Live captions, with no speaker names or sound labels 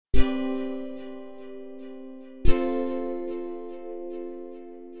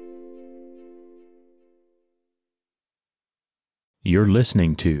You're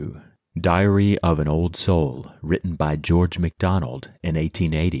listening to Diary of an Old Soul, written by George MacDonald in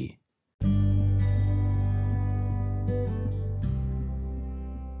 1880.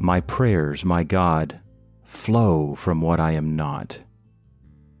 My prayers, my God, flow from what I am not.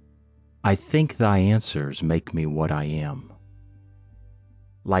 I think thy answers make me what I am.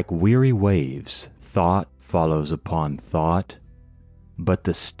 Like weary waves, thought follows upon thought, but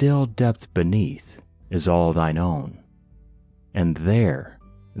the still depth beneath is all thine own. And there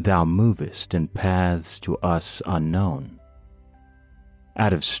thou movest in paths to us unknown.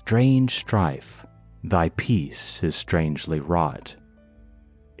 Out of strange strife thy peace is strangely wrought.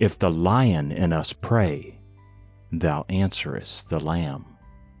 If the lion in us pray, thou answerest the lamb.